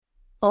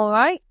All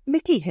right,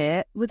 Mickey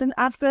here with an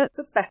advert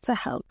for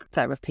BetterHelp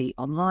Therapy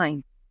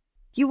Online.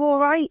 You all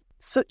right?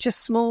 Such a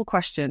small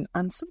question,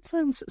 and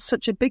sometimes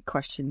such a big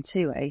question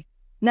too, eh?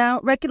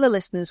 Now, regular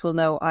listeners will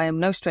know I am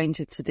no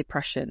stranger to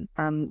depression,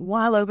 and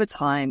while over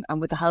time,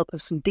 and with the help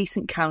of some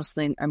decent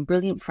counselling and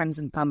brilliant friends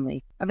and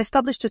family, I've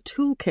established a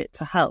toolkit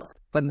to help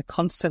when the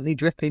constantly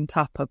dripping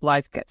tap of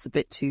life gets a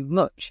bit too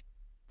much.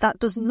 That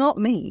does not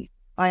mean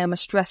I am a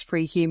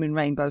stress-free human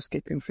rainbow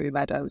skipping through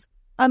meadows.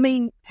 I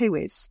mean, who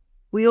is?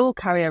 We all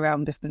carry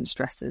around different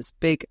stresses,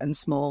 big and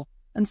small,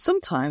 and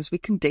sometimes we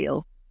can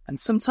deal, and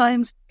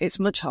sometimes it's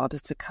much harder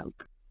to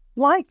cope.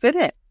 Life,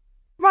 innit?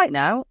 Right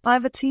now, I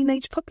have a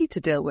teenage puppy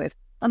to deal with,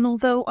 and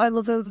although I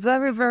love her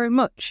very, very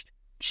much,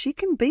 she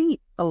can be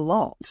a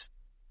lot.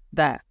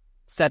 There,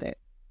 said it.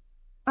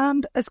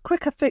 And as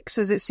quick a fix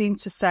as it seemed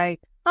to say,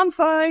 I'm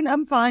fine,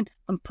 and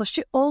push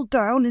it all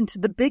down into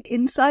the big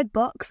inside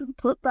box and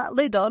put that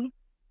lid on,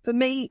 for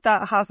me,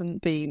 that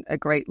hasn't been a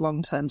great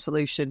long-term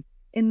solution,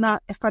 in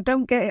that if I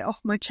don't get it off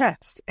my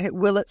chest, it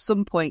will at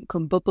some point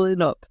come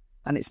bubbling up,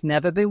 and it's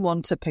never been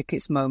one to pick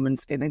its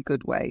moments in a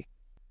good way.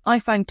 I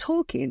find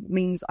talking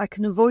means I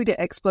can avoid it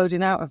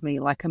exploding out of me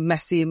like a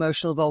messy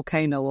emotional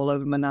volcano all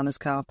over my nana's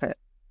carpet.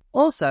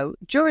 Also,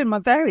 during my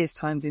various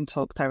times in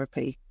talk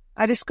therapy,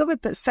 I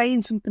discovered that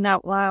saying something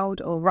out loud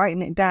or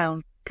writing it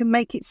down can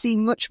make it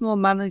seem much more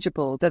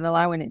manageable than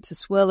allowing it to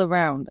swirl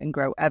around and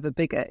grow ever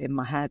bigger in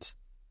my head.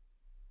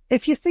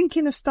 If you're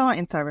thinking of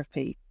starting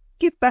therapy,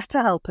 give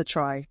BetterHelp a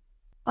try.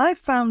 I've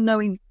found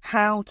knowing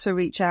how to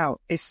reach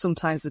out is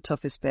sometimes the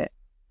toughest bit,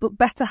 but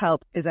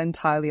BetterHelp is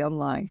entirely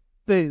online.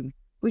 Boom.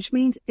 Which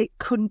means it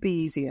couldn't be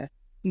easier.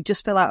 You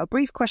just fill out a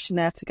brief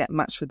questionnaire to get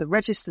matched with a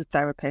registered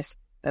therapist,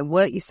 then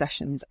work your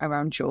sessions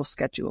around your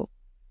schedule.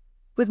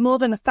 With more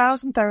than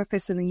 1,000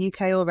 therapists in the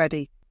UK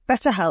already,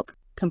 BetterHelp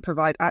can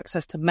provide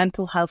access to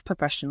mental health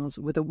professionals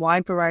with a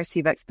wide variety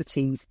of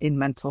expertise in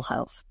mental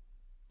health.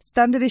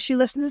 Standard issue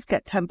listeners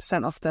get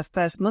 10% off their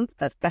first month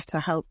at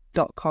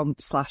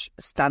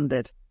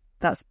betterhelp.com/standard.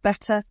 That's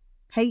better,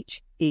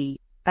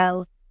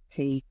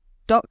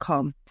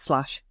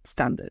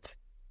 HELP.com/standard.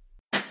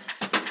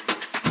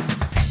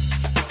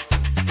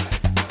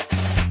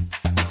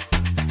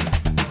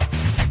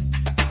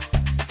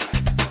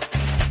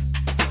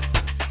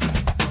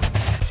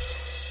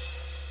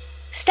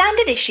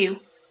 Standard issue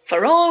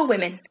for all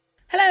women.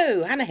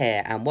 Hello, Hannah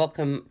here, and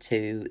welcome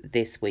to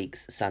this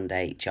week's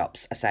Sunday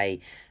Chops. I say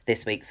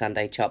this week's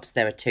Sunday Chops,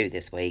 there are two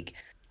this week.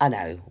 I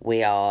know,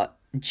 we are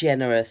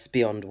generous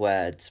beyond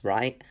words,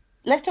 right?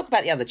 Let's talk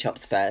about the other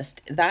chops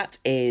first. That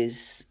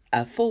is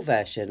a full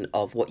version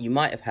of what you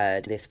might have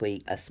heard this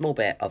week, a small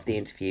bit of the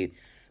interview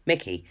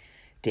Mickey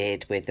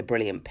did with the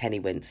brilliant Penny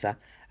Windsor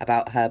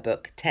about her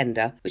book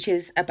Tender, which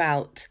is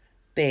about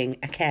being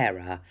a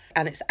carer,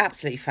 and it's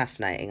absolutely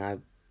fascinating. I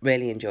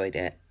really enjoyed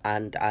it,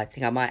 and I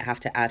think I might have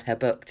to add her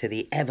book to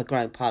the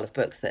ever-growing pile of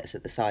books that's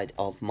at the side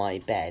of my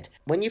bed.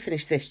 When you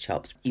finish this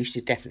Chops, you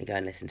should definitely go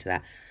and listen to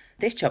that.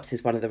 This Chops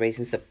is one of the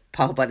reasons the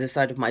pile by the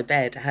side of my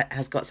bed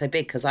has got so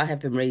big, because I have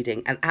been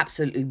reading an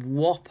absolutely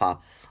whopper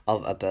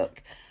of a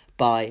book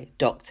by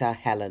Dr.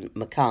 Helen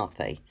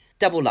McCarthy,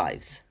 Double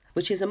Lives,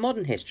 which is a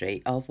modern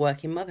history of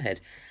working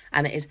motherhood.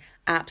 And it is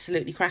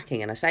absolutely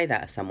cracking. And I say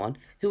that as someone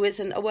who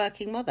isn't a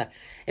working mother.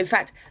 In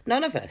fact,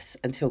 none of us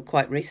until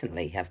quite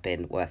recently have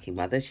been working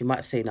mothers. You might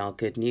have seen our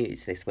good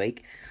news this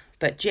week.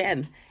 But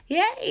Jen,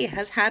 yay,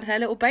 has had her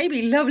little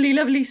baby, lovely,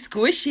 lovely,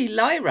 squishy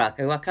Lyra,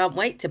 who I can't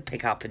wait to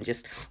pick up and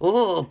just,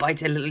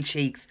 bite her little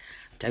cheeks.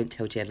 Don't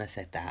tell Jen I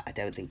said that. I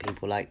don't think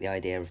people like the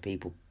idea of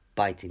people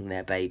biting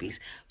their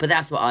babies, but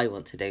that's what I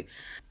want to do.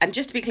 And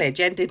just to be clear,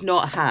 Jen did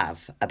not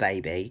have a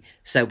baby,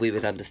 so we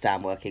would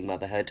understand working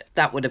motherhood.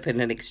 That would have been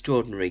an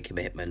extraordinary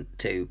commitment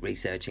to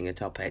researching a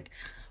topic,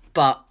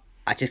 but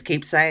I just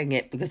keep saying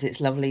it because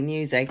it's lovely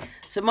news, eh?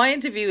 So my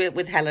interview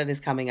with Helen is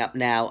coming up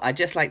now. I'd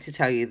just like to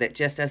tell you that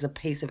just as a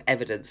piece of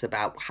evidence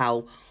about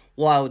how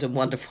wild and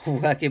wonderful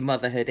working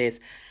motherhood is,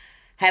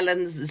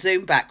 Helen's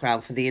Zoom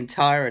background for the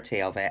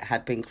entirety of it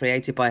had been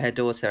created by her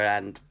daughter,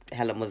 and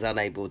Helen was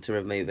unable to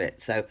remove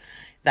it. So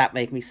that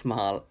made me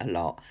smile a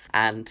lot.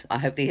 And I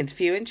hope the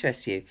interview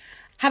interests you.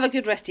 Have a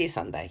good rest of your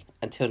Sunday.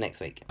 Until next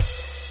week.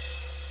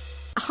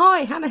 Hi,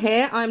 Hannah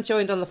here. I'm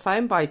joined on the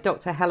phone by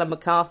Dr. Helen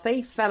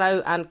McCarthy,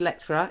 fellow and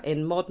lecturer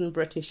in modern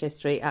British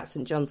history at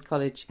St John's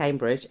College,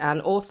 Cambridge,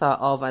 and author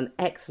of an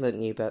excellent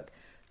new book,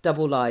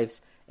 Double Lives,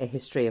 A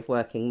History of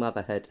Working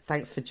Motherhood.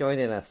 Thanks for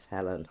joining us,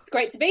 Helen. It's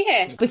great to be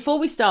here. Before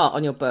we start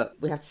on your book,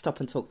 we have to stop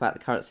and talk about the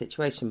current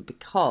situation,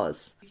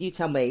 because you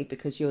tell me,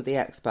 because you're the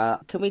expert,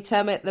 can we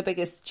term it the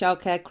biggest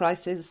childcare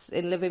crisis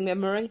in living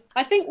memory?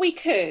 I think we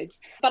could,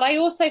 but I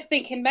also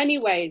think in many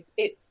ways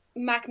it's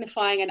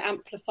magnifying and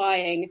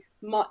amplifying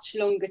much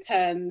longer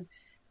term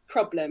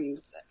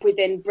problems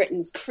within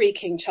Britain's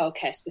creaking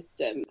childcare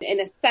system.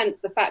 In a sense,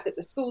 the fact that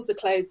the schools are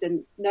closed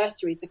and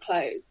nurseries are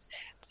closed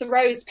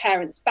throws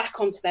parents back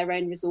onto their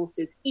own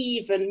resources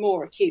even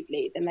more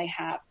acutely than they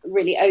have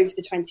really over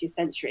the 20th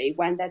century,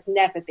 when there's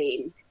never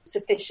been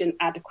sufficient,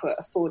 adequate,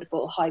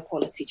 affordable,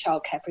 high-quality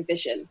childcare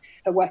provision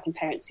for working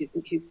parents who've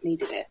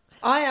needed it.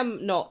 I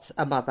am not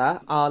a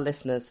mother. Our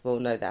listeners will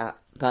know that.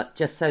 But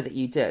just so that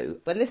you do,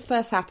 when this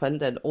first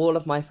happened and all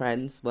of my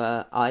friends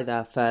were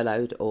either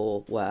furloughed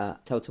or were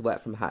told to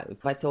work from home,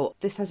 I thought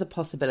this has a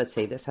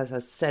possibility, this has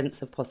a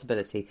sense of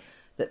possibility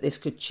that this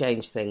could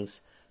change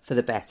things for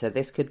the better.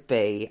 This could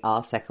be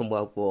our Second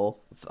World War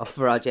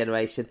for our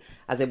generation,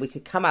 as in we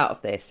could come out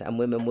of this and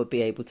women would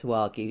be able to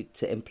argue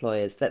to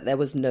employers that there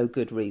was no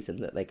good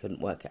reason that they couldn't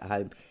work at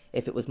home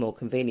if it was more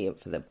convenient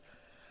for them.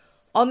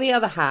 On the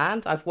other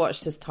hand, I've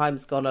watched as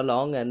time's gone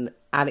along, and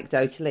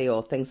anecdotally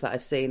or things that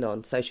I've seen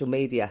on social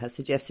media has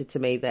suggested to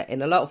me that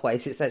in a lot of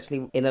ways it's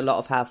actually in a lot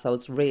of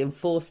households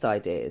reinforced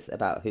ideas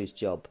about whose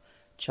job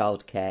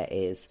childcare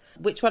is.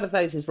 Which one of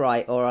those is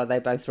right, or are they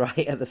both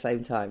right at the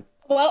same time?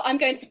 Well, I'm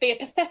going to be a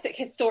pathetic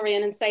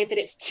historian and say that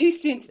it's too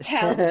soon to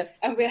tell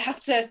and we'll have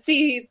to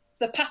see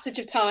the passage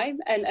of time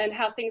and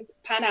how things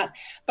pan out.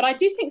 But I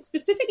do think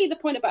specifically the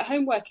point about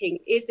home working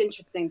is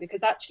interesting,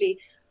 because actually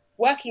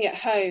working at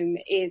home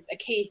is a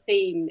key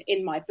theme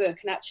in my book,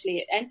 and actually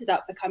it ended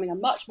up becoming a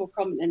much more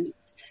prominent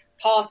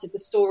part of the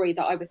story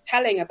that I was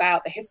telling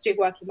about the history of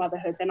working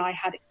motherhood than I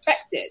had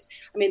expected.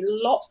 I mean,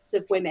 lots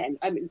of women,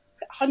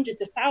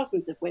 hundreds of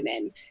thousands of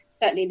women,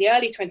 certainly in the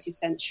early 20th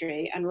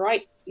century and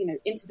right,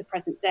 into the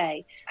present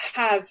day,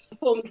 have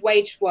performed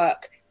waged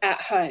work at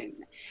home.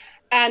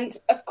 And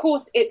of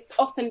course, it's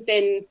often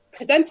been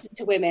presented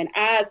to women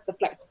as the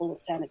flexible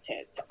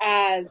alternative,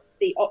 as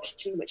the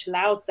option which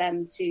allows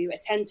them to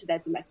attend to their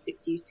domestic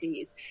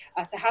duties,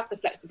 to have the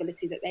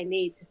flexibility that they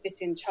need to fit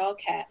in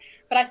childcare.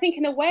 But I think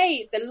in a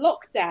way, the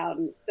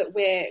lockdown that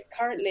we're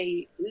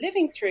currently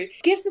living through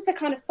gives us a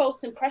kind of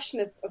false impression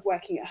of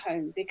working at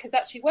home, because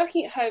actually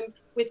working at home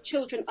with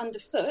children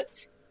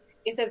underfoot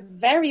is a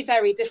very,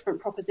 very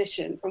different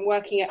proposition from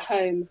working at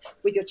home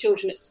with your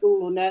children at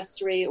school or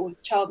nursery or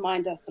with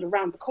childminder sort of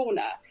around the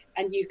corner.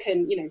 And you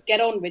can, get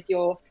on with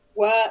your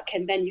work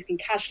and then you can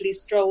casually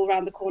stroll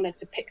around the corner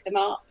to pick them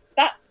up.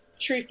 That's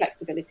true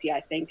flexibility, I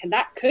think. And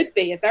that could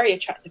be a very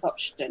attractive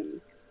option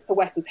for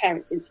working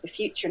parents into the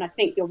future. And I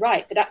think you're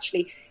right that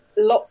actually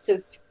lots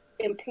of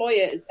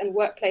employers and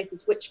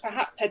workplaces which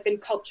perhaps had been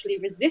culturally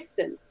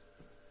resistant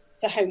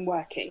to home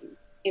working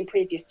in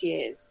previous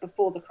years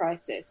before the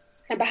crisis,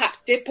 and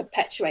perhaps did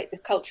perpetuate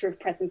this culture of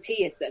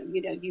presenteeism.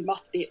 You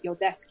must be at your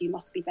desk, you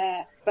must be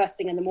there first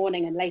thing in the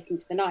morning and late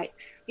into the night.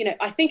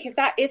 I think if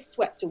that is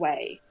swept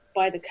away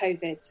by the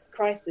COVID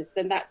crisis,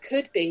 then that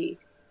could be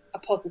a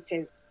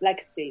positive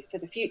legacy for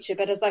the future.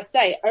 But as I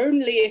say,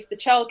 only if the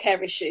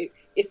childcare issue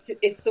is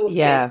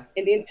sorted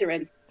in the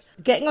interim.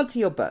 Getting onto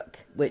your book,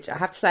 which I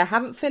have to say I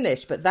haven't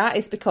finished, but that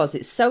is because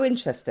it's so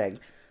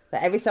interesting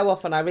that every so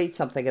often I read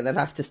something and then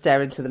have to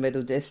stare into the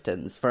middle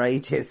distance for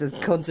ages and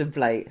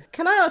contemplate.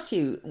 Can I ask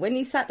you, when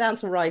you sat down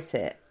to write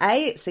it,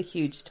 A, it's a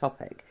huge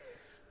topic,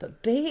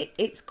 but B,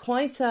 it's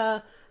quite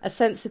a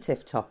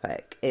sensitive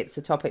topic. It's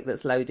a topic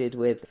that's loaded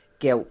with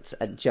guilt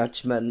and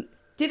judgment.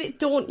 Did it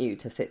daunt you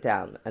to sit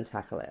down and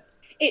tackle it?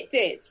 It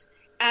did.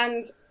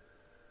 And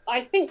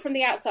I think from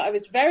the outset I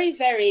was very,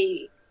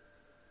 very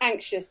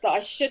anxious that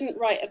I shouldn't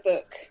write a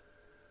book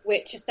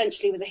which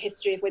essentially was a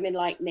history of women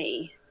like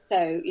me.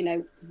 So,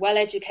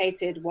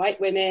 well-educated white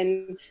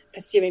women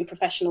pursuing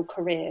professional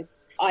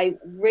careers. I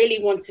really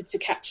wanted to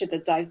capture the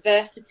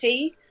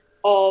diversity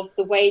of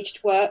the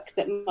waged work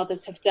that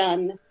mothers have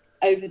done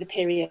over the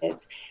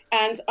period.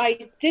 And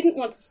I didn't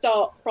want to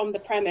start from the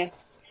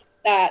premise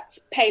that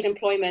paid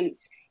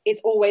employment is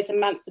always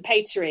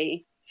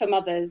emancipatory for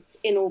mothers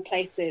in all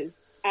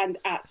places and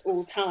at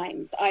all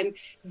times. I'm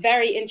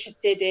very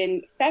interested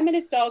in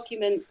feminist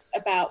arguments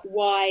about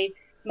why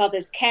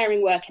mothers'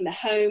 caring work in the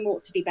home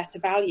ought to be better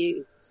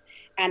valued,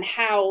 and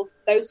how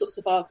those sorts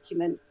of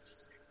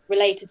arguments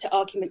related to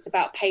arguments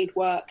about paid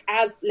work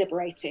as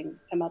liberating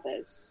for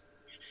mothers.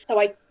 So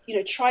I,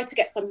 tried to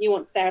get some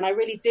nuance there, and I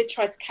really did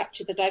try to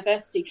capture the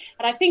diversity.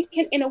 And I think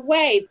in a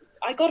way,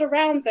 I got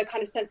around the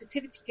kind of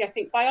sensitivity, I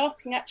think, by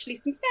asking actually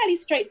some fairly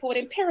straightforward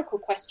empirical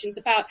questions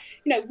about,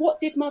 what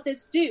did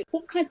mothers do?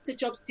 What kinds of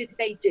jobs did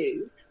they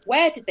do?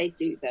 Where did they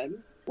do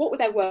them? What were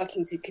their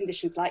working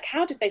conditions like?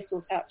 How did they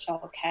sort out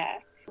childcare?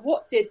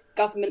 What did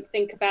government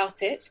think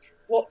about it?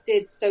 What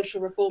did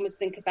social reformers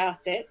think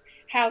about it?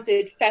 How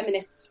did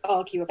feminists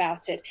argue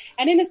about it?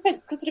 And in a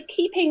sense, sort of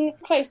keeping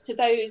close to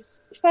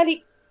those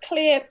fairly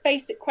clear,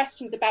 basic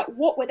questions about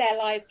what were their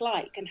lives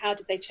like and how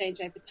did they change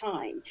over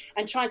time,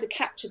 and trying to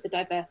capture the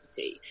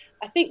diversity.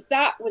 I think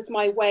that was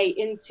my way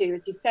into,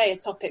 as you say, a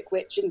topic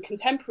which in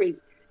contemporary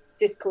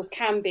discourse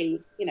can be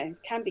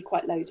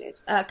quite loaded.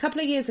 A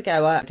couple of years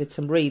ago, I did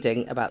some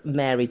reading about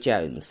Mary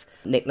Jones,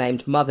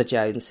 nicknamed Mother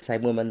Jones, the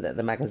same woman that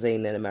the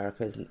magazine in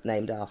America is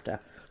named after.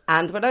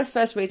 And when I was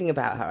first reading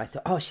about her, I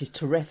thought, she's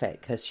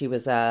terrific, because she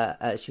was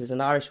an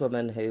Irish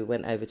woman who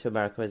went over to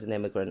America as an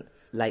immigrant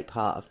late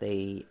part of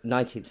the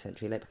 19th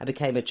century. I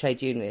became a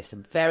trade unionist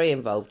and very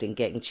involved in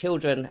getting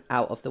children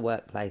out of the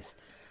workplace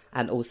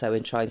and also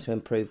in trying to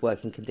improve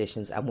working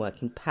conditions and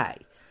working pay.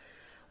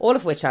 All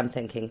of which I'm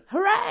thinking,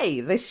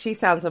 hooray, she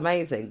sounds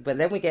amazing. But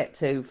then we get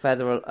to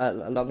further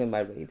along in my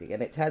reading,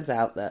 and it turns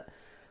out that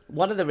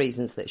one of the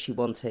reasons that she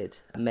wanted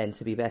men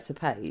to be better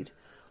paid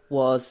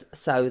was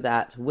so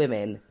that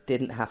women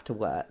didn't have to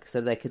work, so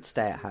they could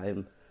stay at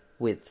home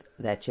with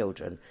their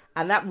children.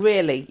 And that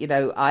really,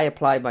 I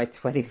apply my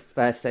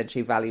 21st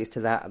century values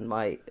to that, and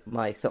my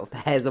sort of the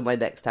hairs on my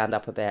neck stand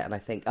up a bit, and I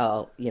think,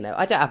 I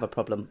don't have a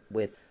problem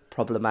with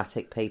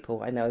problematic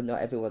people. I know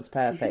not everyone's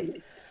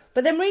perfect.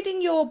 But then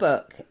reading your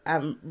book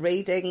and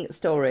reading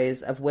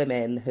stories of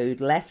women who'd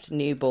left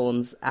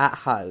newborns at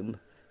home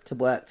to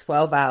work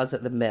 12 hours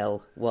at the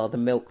mill while the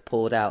milk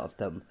poured out of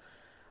them,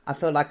 I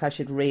feel like I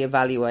should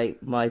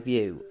reevaluate my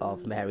view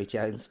of Mary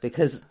Jones,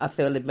 because I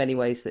feel in many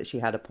ways that she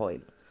had a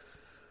point.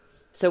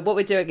 So what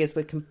we're doing is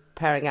we're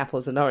comparing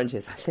apples and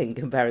oranges, I think,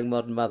 comparing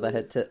modern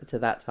motherhood to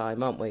that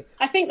time, aren't we?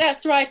 I think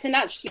that's right. And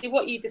actually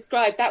what you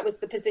described, that was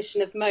the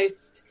position of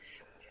most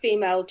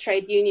female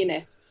trade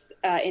unionists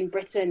in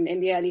Britain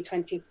in the early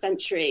 20th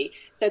century.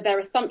 So their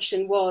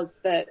assumption was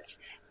that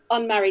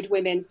unmarried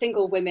women,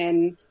 single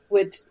women,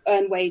 would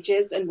earn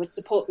wages and would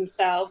support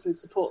themselves and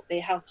support the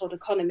household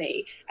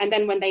economy. And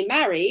then when they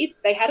married,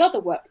 they had other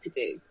work to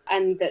do,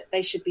 and that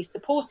they should be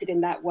supported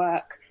in that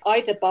work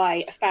either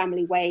by a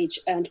family wage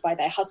earned by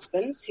their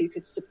husbands who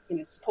could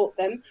support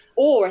them,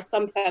 or, as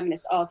some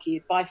feminists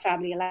argued, by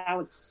family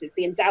allowances,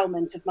 the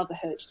endowment of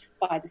motherhood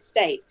by the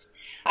state.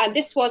 And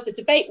this was a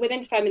debate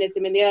within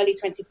feminism in the early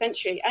 20th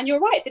century. And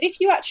you're right that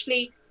if you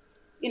actually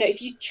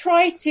if you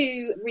try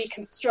to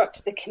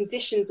reconstruct the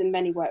conditions in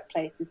many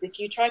workplaces, if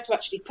you try to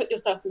actually put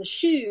yourself in the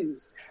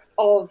shoes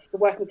of the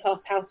working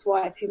class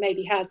housewife who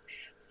maybe has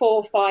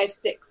 4, 5,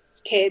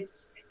 6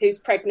 kids, who's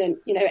pregnant,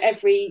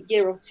 every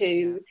year or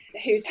two,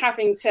 who's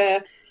having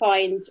to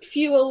find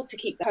fuel to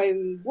keep the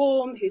home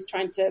warm, who's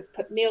trying to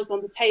put meals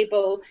on the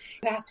table,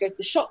 who has to go to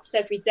the shops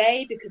every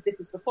day because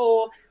this is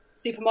before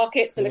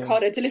supermarkets and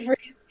Ocado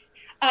deliveries,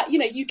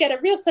 you get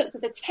a real sense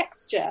of the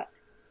texture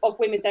of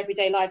women's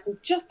everyday lives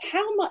and just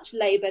how much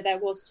labour there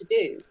was to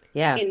do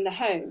in the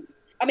home.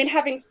 I mean,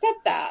 having said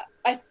that,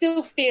 I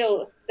still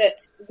feel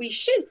that we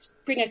should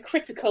bring a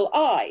critical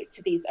eye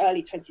to these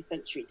early 20th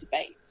century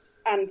debates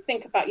and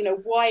think about,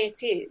 why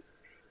it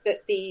is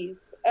that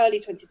these early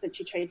 20th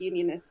century trade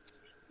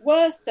unionists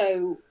were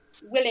so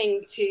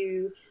willing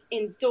to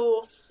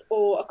endorse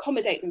or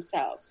accommodate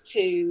themselves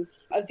to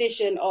a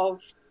vision of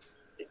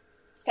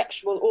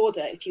sexual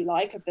order, if you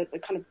like, of the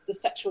kind of the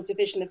sexual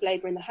division of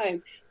labour in the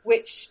home,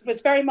 which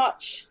was very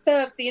much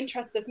served the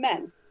interests of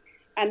men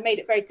and made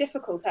it very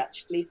difficult,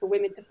 actually, for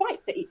women to fight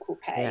for equal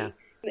pay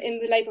in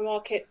the labour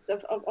markets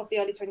of the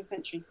early 20th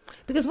century.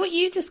 Because what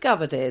you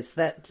discovered is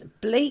that,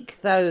 bleak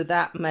though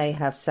that may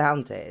have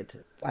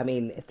sounded, I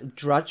mean,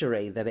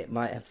 drudgery that it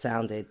might have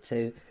sounded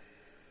to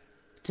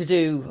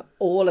do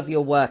all of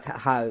your work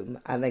at home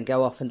and then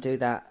go off and do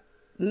that,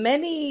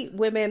 many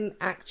women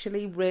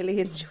actually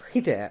really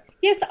enjoyed it.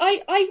 Yes,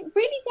 I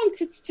really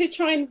wanted to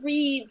try and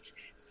read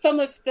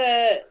some of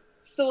the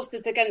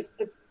sources against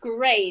the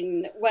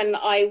grain when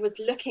I was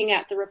looking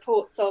at the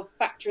reports of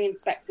factory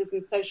inspectors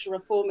and social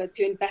reformers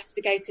who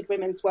investigated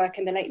women's work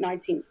in the late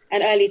 19th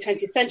and early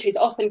 20th centuries,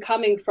 often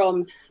coming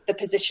from the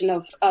position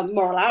of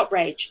moral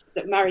outrage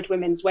that married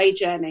women's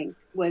wage earning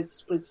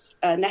was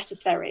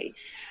necessary.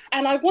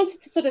 And I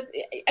wanted to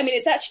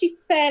it's actually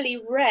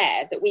fairly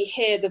rare that we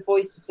hear the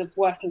voices of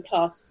working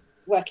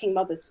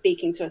mothers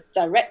speaking to us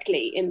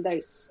directly in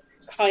those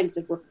kinds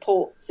of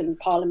reports and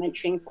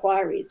parliamentary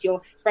inquiries.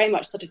 You're very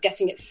much sort of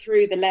getting it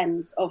through the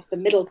lens of the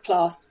middle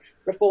class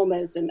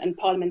reformers and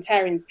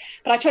parliamentarians.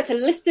 But I tried to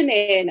listen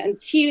in and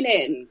tune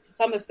in to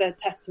some of the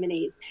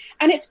testimonies.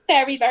 And it's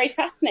very, very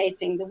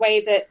fascinating the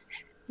way that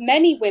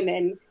many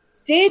women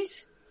did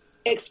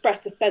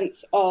express a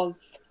sense of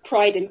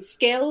pride in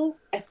skill,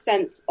 a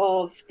sense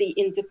of the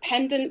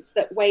independence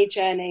that wage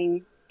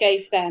earning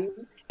gave them,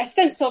 a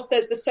sense of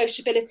the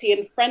sociability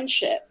and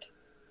friendship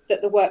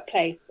that the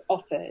workplace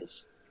offered,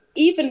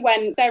 even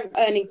when they're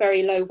earning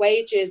very low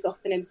wages,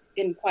 often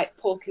in quite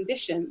poor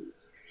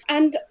conditions.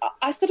 And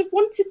I sort of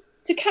wanted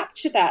to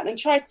capture that and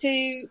try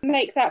to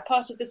make that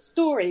part of the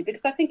story,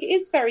 because I think it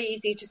is very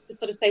easy just to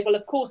sort of say, well,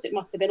 of course it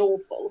must have been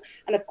awful.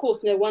 And of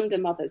course, no wonder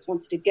mothers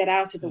wanted to get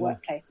out of the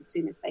workplace as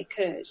soon as they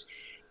could.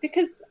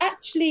 Because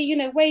actually,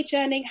 wage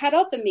earning had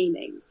other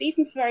meanings.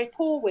 Even for very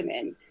poor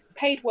women,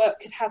 paid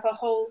work could have a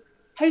whole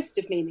host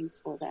of meanings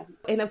for them.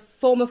 In a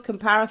form of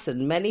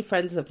comparison, many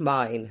friends of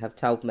mine have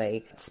told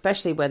me,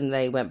 especially when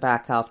they went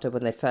back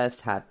when they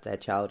first had their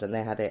child and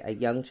they had a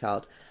young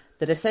child,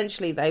 that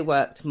essentially they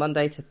worked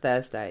Monday to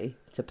Thursday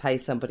to pay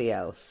somebody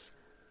else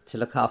to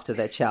look after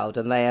their child,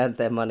 and they earned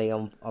their money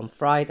on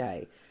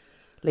Friday,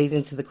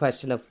 leading to the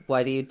question of,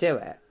 why do you do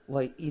it?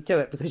 Well, you do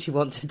it because you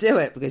want to do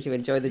it, because you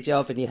enjoy the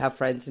job and you have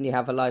friends and you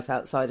have a life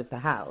outside of the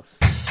house.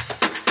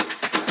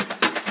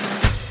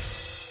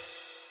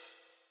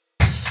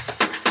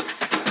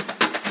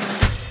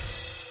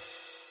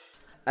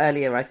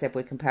 earlier I said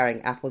we're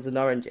comparing apples and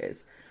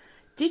oranges.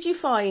 Did you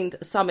find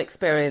some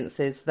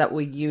experiences that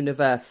were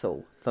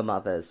universal for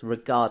mothers,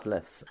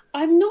 regardless?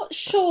 I'm not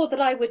sure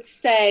that I would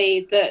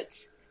say that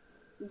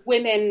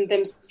women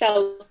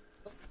themselves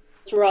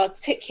were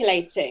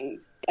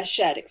articulating a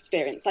shared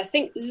experience. I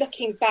think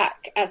looking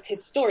back as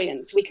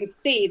historians, we can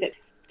see that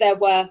there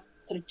were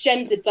sort of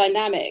gender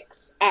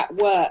dynamics at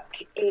work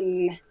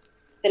in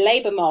the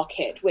labour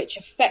market, which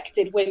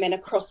affected women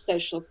across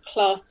social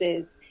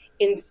classes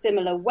in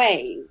similar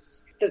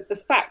ways. The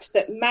fact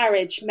that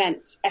marriage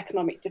meant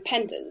economic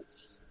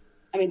dependence,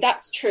 I mean,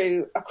 that's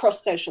true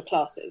across social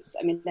classes.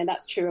 I mean, and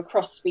that's true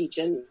across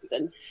regions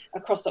and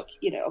across,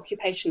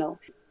 occupational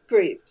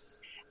groups.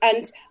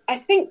 And I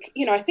think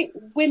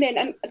women,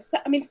 and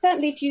I mean,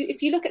 certainly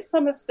if you look at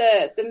some of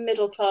the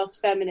middle class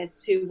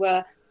feminists who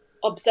were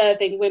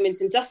observing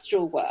women's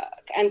industrial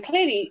work and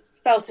clearly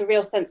felt a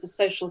real sense of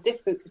social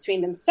distance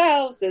between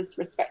themselves as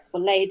respectable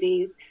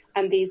ladies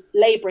and these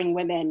labouring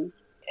women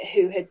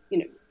who had,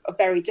 of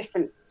very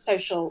different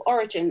social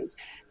origins.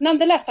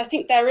 Nonetheless, I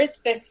think there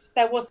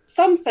was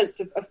some sense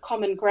of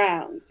common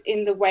ground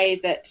in the way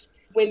that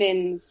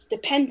women's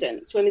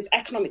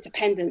economic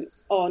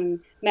dependence on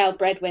male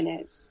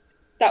breadwinners,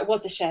 that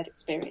was a shared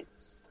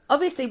experience.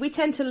 Obviously, we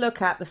tend to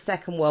look at the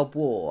Second World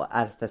War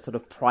as the sort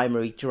of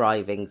primary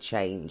driving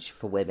change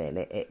for women.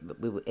 It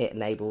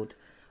enabled,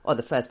 or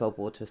the First World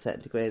War to a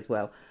certain degree as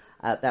well.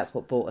 That's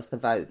what brought us the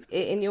vote.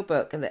 In your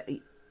book,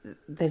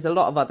 there's a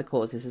lot of other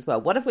causes as well,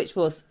 one of which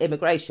was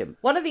immigration.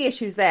 One of the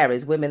issues there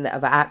is women that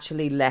have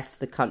actually left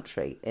the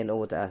country in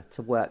order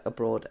to work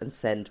abroad and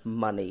send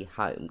money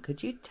home.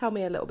 Could you tell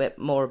me a little bit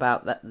more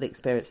about the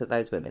experience that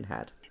those women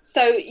had?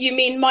 So you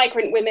mean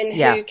migrant women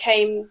who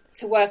came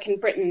to work in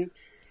Britain?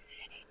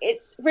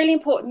 It's really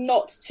important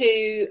not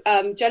to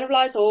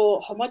generalise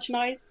or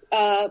homogenise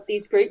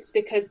these groups,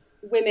 because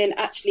women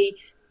actually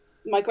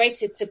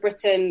migrated to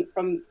Britain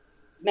from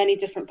many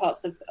different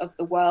parts of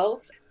the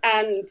world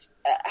and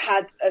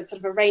had a sort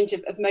of a range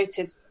of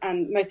motives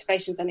and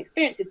motivations and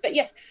experiences. But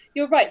yes,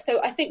 you're right.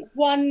 So I think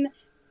one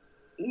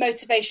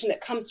motivation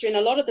that comes through in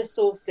a lot of the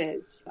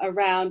sources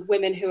around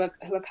women who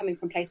are coming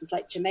from places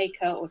like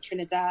Jamaica or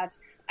Trinidad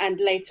and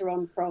later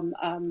on from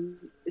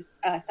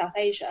South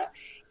Asia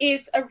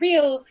is a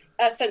real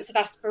sense of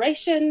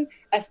aspiration,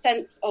 a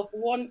sense of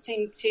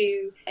wanting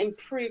to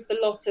improve the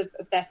lot of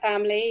their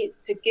family,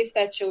 to give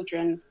their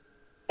children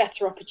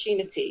better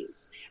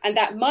opportunities. And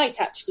that might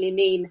actually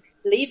mean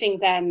leaving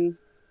them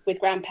with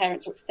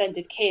grandparents or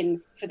extended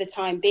kin for the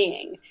time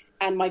being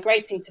and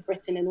migrating to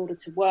Britain in order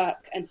to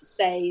work and to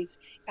save,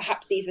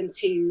 perhaps even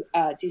to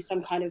do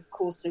some kind of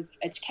course of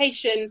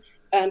education,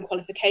 earn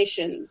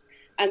qualifications,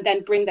 and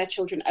then bring their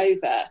children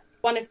over.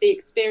 One of the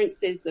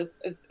experiences of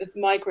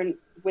migrant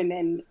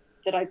women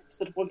that I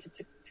sort of wanted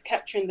to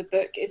capture in the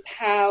book is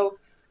how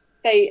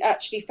they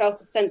actually felt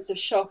a sense of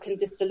shock and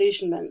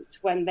disillusionment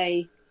when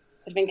they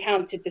sort of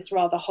encountered this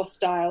rather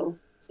hostile,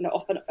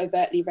 often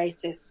overtly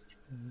racist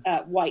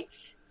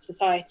white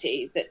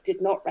society that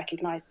did not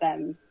recognise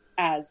them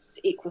as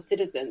equal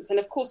citizens. And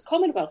of course,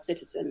 Commonwealth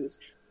citizens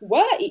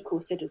were equal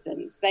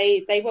citizens.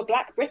 They were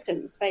Black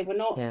Britons. They were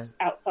not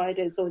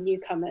outsiders or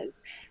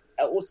newcomers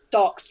or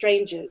dark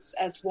strangers,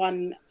 as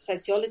one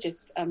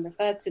sociologist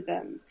referred to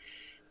them.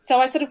 So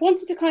I sort of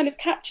wanted to kind of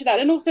capture that.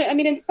 And also, I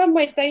mean, in some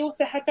ways, they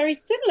also had very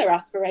similar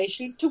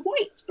aspirations to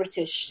white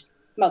British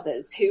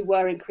mothers who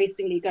were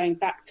increasingly going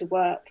back to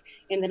work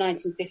in the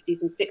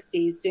 1950s and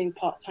 60s, doing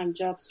part-time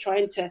jobs,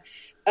 trying to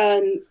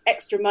earn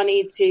extra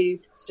money to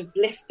sort of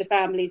lift the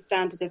family's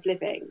standard of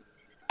living,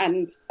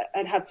 and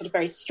had sort of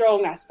very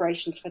strong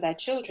aspirations for their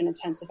children in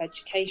terms of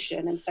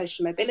education and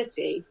social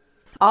mobility.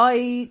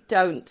 I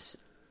don't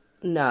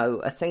know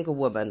a single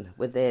woman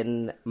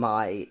when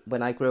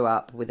I grew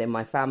up, within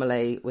my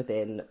family,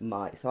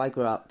 so I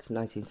grew up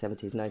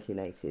 1970s,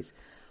 1980s.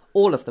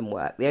 All of them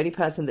worked. The only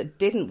person that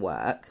didn't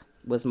work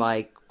was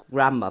my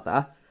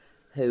grandmother,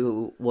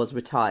 who was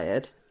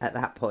retired at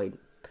that point.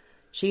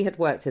 She had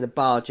worked in a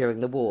bar during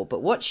the war,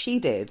 but what she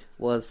did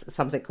was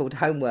something called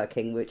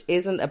homeworking, which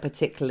isn't a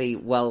particularly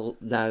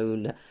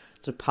well-known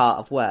sort of part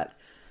of work.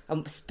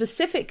 And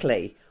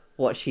specifically,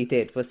 what she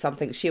did was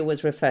something she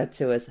always referred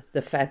to as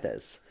the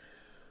feathers,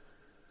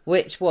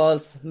 which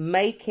was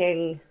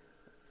making...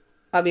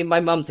 I mean, my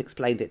mum's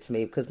explained it to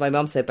me, because my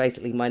mum said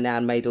basically my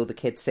nan made all the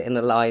kids sit in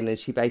a line, and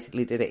she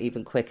basically did it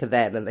even quicker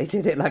then, and they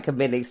did it like a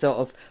mini sort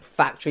of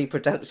factory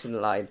production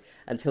line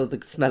until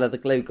the smell of the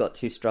glue got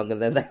too strong, and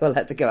then they all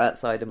had to go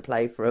outside and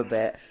play for a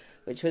bit,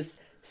 which was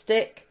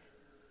stick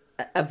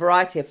a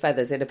variety of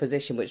feathers in a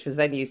position which was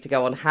then used to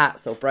go on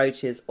hats or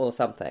brooches or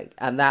something.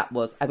 And that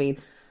was, I mean...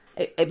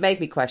 It made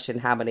me question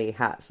how many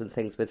hats and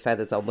things with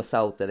feathers on were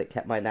sold, that it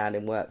kept my nan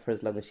in work for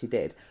as long as she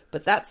did.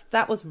 But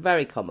that was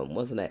very common,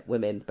 wasn't it?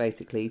 Women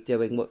basically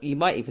doing what you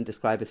might even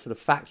describe as sort of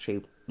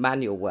factory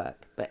manual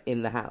work, but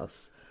in the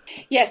house.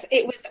 Yes,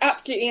 it was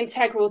absolutely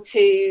integral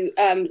to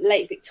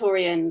late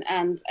Victorian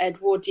and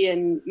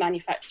Edwardian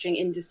manufacturing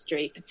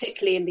industry,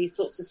 particularly in these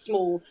sorts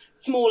of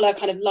smaller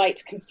kind of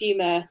light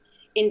consumer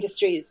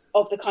industries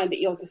of the kind that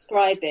you're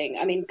describing.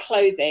 I mean,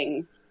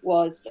 clothing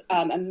was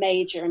a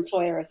major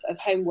employer of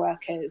home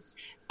workers.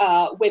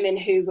 Women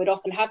who would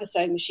often have a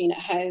sewing machine at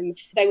home,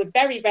 they would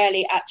very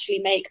rarely actually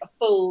make the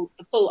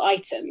full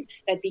item.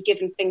 They'd be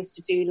given things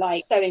to do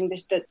like sewing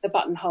the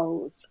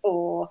buttonholes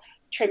or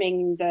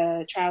trimming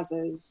the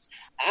trousers,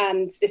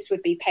 and this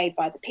would be paid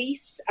by the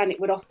piece, and it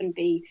would often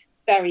be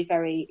very,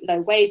 very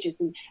low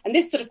wages. And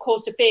this sort of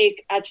caused a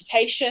big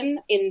agitation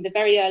in the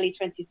very early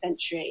 20th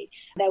century.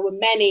 There were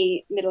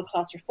many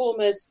middle-class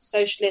reformers,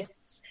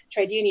 socialists,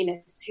 trade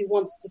unionists who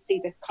wanted to see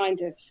this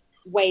kind of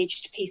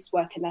waged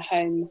piecework in the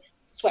home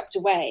swept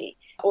away,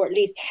 or at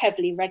least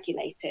heavily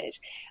regulated.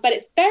 But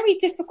it's very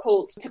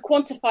difficult to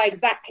quantify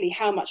exactly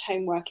how much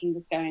homeworking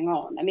was going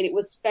on. I mean, it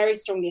was very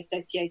strongly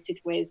associated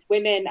with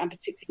women, and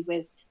particularly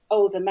with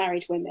older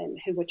married women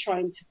who were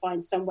trying to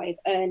find some way of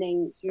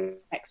earning some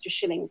extra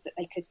shillings that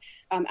they could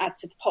add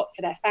to the pot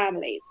for their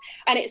families.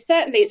 And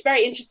it's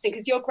very interesting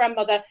because your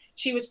grandmother,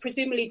 she was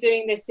presumably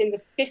doing this in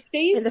the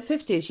 50s. In the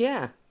 50s,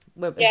 yeah.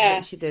 Well,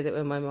 yeah. She did it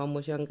when my mum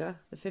was younger,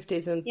 the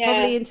 50s, and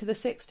probably into the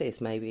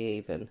 60s maybe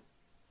even.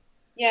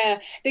 Yeah,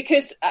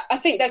 because I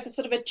think there's a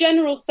sort of a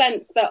general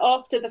sense that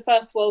after the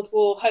First World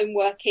War,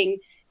 homeworking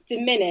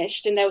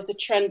diminished and there was a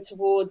trend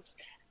towards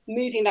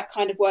moving that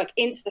kind of work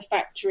into the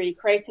factory,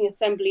 creating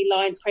assembly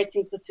lines,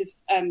 creating sort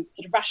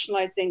of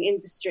rationalising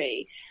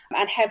industry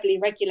and heavily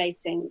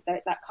regulating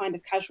that kind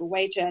of casual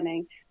wage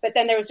earning. But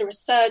then there was a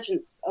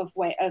resurgence of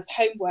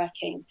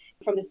homeworking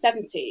from the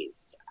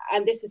 70s.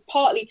 And this is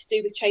partly to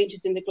do with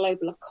changes in the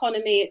global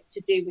economy. It's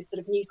to do with sort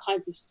of new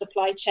kinds of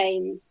supply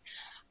chains.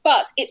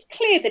 But it's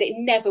clear that it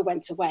never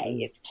went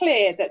away. It's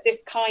clear that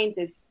this kind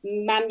of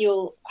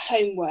manual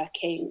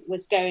homeworking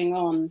was going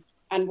on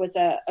and was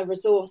a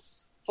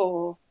resource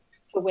for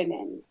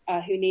women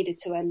who needed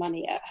to earn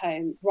money at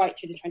home right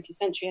through the 20th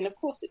century. And of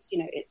course, it's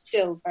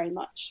still very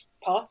much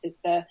part of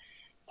the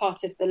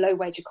low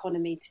wage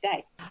economy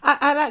today.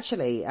 And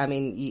actually, I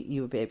mean,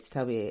 you would be able to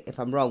tell me if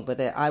I'm wrong, but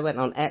I went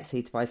on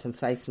Etsy to buy some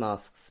face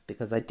masks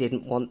because I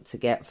didn't want to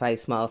get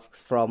face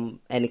masks from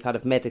any kind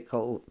of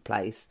medical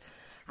place.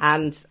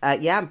 And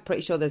I'm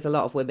pretty sure there's a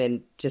lot of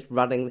women just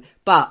running,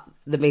 but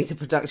the means of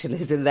production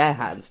is in their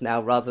hands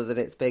now rather than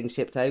it's being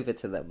shipped over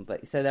to them.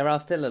 But so there are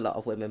still a lot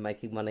of women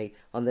making money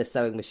on their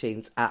sewing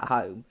machines at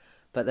home,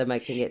 but they're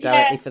making it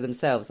directly for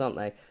themselves, aren't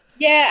they?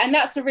 Yeah, and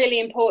that's a really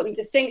important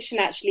distinction,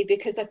 actually,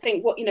 because I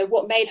think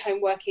what made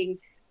homeworking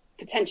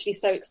potentially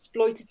so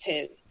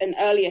exploitative in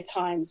earlier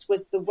times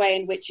was the way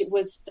in which it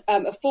was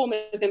a form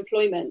of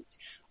employment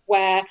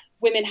where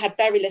women had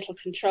very little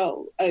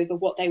control over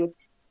what they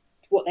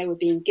were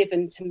being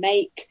given to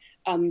make,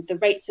 the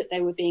rates that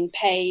they were being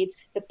paid,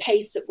 the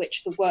pace at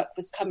which the work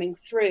was coming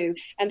through.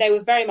 And they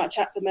were very much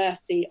at the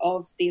mercy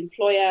of the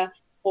employer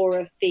or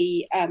of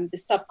the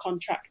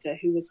subcontractor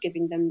who was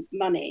giving them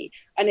money.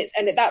 And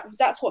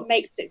that's what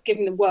makes it,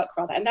 giving them work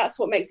rather, and that's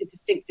what makes it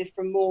distinctive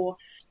from more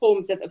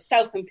forms of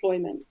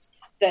self-employment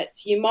that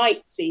you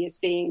might see as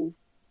being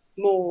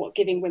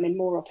giving women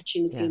more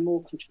opportunity and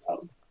more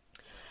control.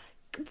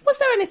 Was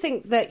there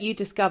anything that you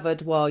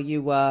discovered while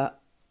you were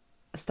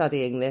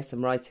studying this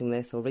and writing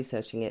this, or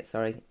researching it,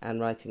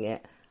 and writing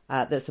it,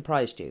 that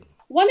surprised you?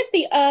 One of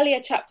the earlier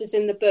chapters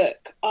in the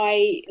book,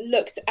 I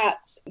looked at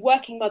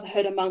working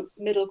motherhood amongst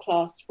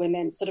middle-class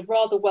women, sort of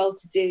rather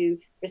well-to-do,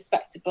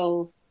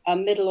 respectable,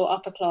 middle or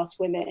upper-class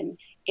women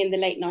in the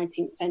late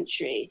 19th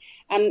century.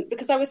 And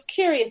because I was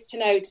curious to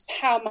know just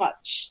how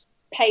much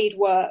paid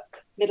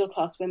work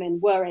middle-class women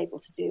were able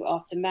to do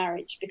after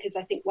marriage, because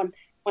I think one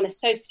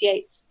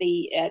associates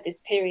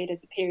this period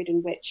as a period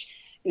in which,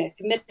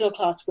 for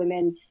middle-class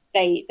women,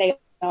 they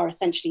are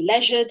essentially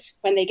leisured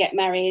when they get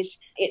married.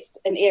 It's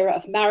an era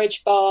of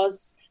marriage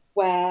bars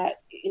where,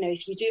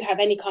 if you do have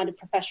any kind of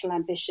professional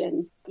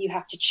ambition, you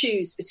have to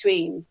choose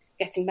between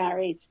getting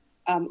married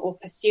or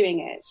pursuing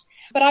it.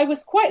 But I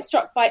was quite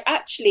struck by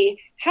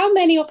actually how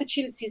many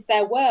opportunities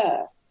there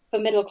were for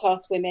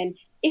middle-class women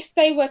if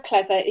they were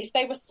clever, if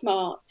they were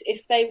smart,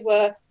 if they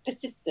were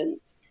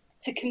persistent,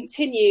 to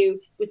continue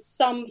with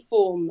some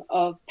form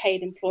of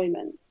paid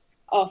employment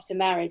after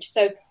marriage.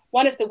 So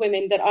one of the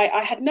women that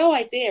I had no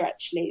idea,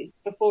 actually,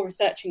 before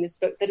researching this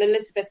book, that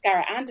Elizabeth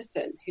Garrett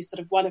Anderson, who's sort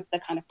of one of the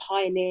kind of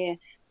pioneer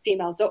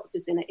female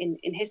doctors in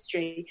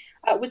history,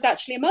 was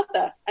actually a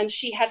mother. And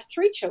she had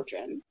 3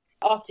 children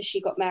after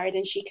she got married,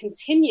 and she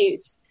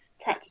continued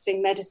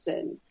practicing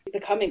medicine,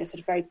 becoming a sort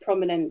of very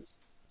prominent.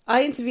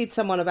 I interviewed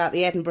someone about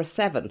the Edinburgh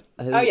Seven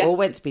who all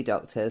went to be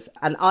doctors,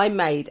 and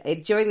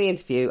during the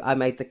interview, I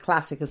made the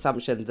classic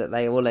assumption that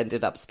they all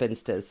ended up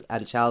spinsters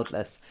and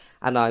childless,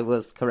 and I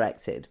was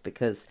corrected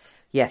because,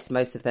 yes,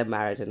 most of them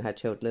married and had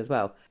children as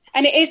well.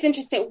 And it is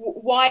interesting,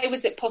 why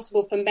was it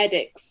possible for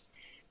medics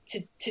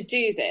to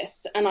do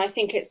this? And I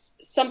think it's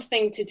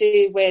something to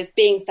do with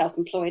being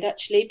self-employed,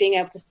 actually, being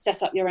able to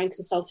set up your own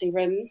consulting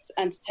rooms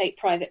and to take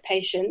private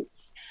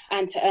patients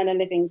and to earn a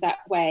living that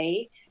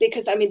way.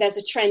 Because, I mean, there's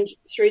a trend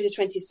through the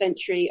 20th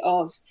century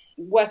of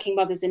working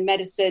mothers in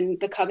medicine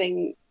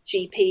becoming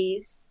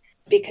GPs.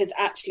 because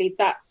actually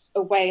that's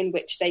a way in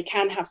which they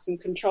can have some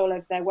control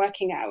over their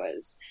working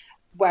hours.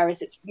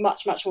 Whereas it's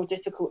much, much more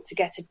difficult to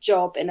get a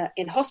job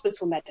in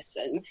hospital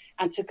medicine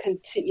and to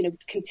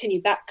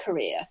continue that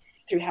career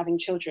through having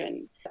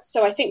children.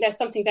 So I think there's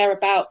something there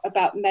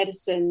about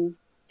medicine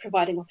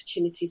providing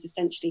opportunities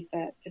essentially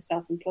for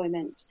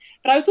self-employment.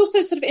 But I was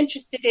also sort of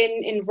interested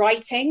in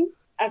writing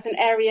as an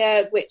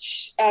area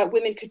which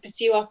women could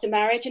pursue after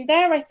marriage. And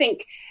there, I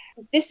think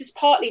this is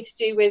partly to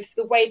do with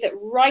the way that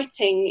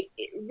writing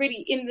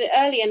really in the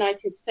earlier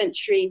 19th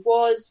century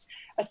was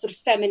a sort of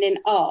feminine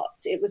art.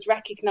 It was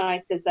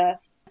recognised as a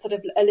sort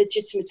of a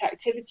legitimate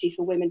activity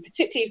for women,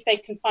 particularly if they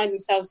confine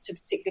themselves to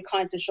particular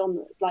kinds of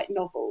genres like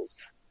novels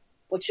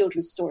or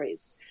children's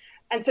stories.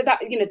 And so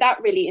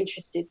that really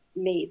interested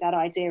me, that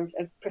idea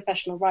of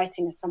professional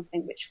writing as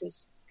something which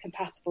was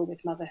compatible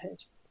with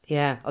motherhood.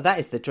 Yeah, that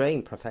is the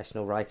dream,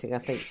 professional writing, I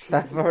think,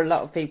 for a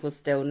lot of people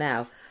still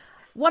now.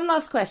 One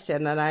last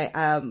question,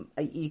 and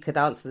you could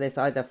answer this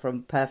either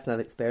from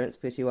personal experience,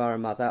 because you are a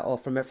mother, or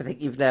from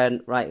everything you've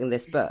learned writing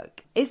this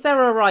book. Is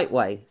there a right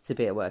way to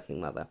be a working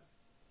mother?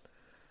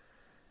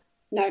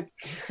 No.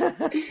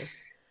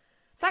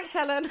 Thanks,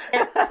 Helen.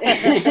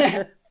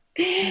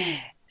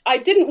 I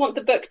didn't want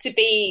the book to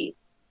be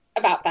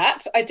about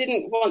that. I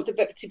didn't want the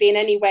book to be in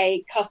any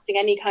way casting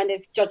any kind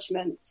of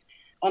judgment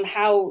on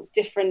how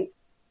different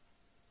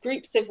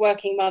groups of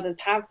working mothers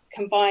have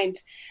combined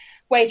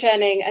wage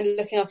earning and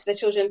looking after their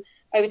children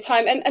over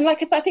time. And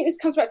like I said, I think this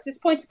comes back to this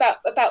point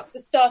about the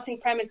starting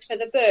premise for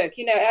the book.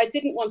 I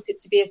didn't want it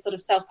to be a sort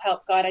of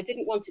self-help guide. I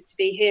didn't want it to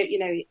be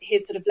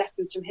here's sort of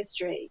lessons from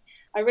history.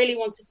 I really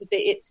wanted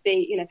it to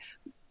be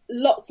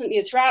lots and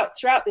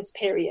throughout this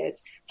period,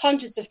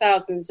 hundreds of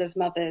thousands of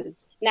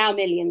mothers, now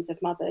millions of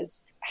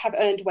mothers, have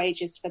earned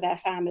wages for their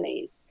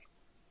families.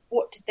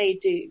 What did they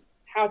do?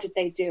 How did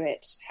they do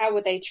it? How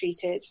were they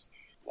treated?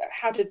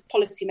 How did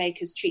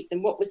policymakers treat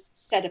them? What was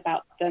said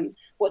about them?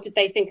 What did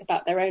they think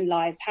about their own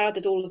lives? How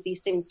did all of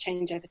these things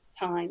change over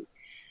time?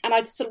 And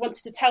I just sort of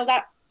wanted to tell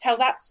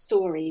that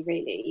story,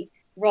 really,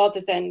 rather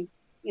than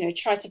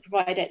try to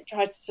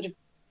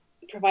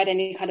provide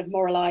any kind of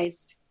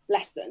moralized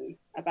lesson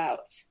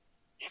about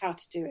how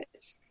to do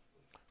it.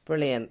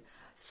 Brilliant.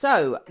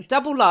 So,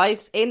 Double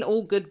Lives in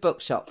all good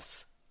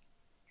bookshops.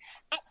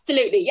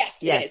 Absolutely,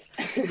 yes. It is.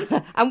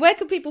 And where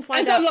can people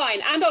find out?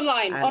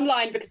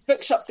 Online because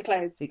bookshops are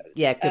closed.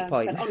 Yeah, good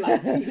point.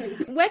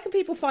 Online. Where can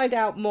people find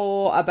out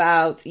more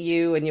about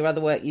you and your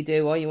other work you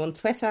do? Are you on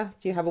Twitter?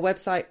 Do you have a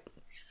website?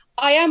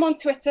 I am on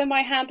Twitter.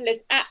 My handle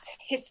is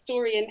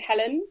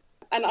 @historianhelen.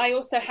 And I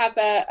also have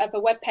a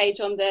webpage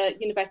on the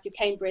University of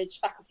Cambridge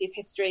Faculty of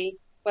History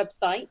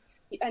website,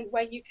 and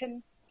where you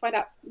can find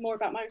out more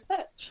about my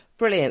research.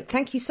 Brilliant.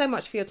 Thank you so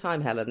much for your time,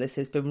 Helen. This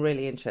has been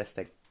really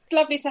interesting. It's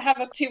lovely to have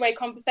a two-way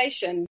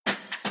conversation.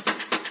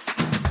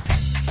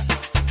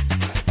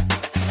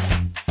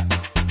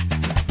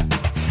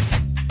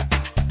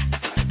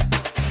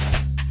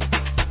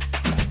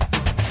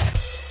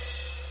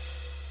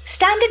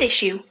 Standard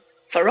issue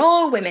for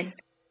all women.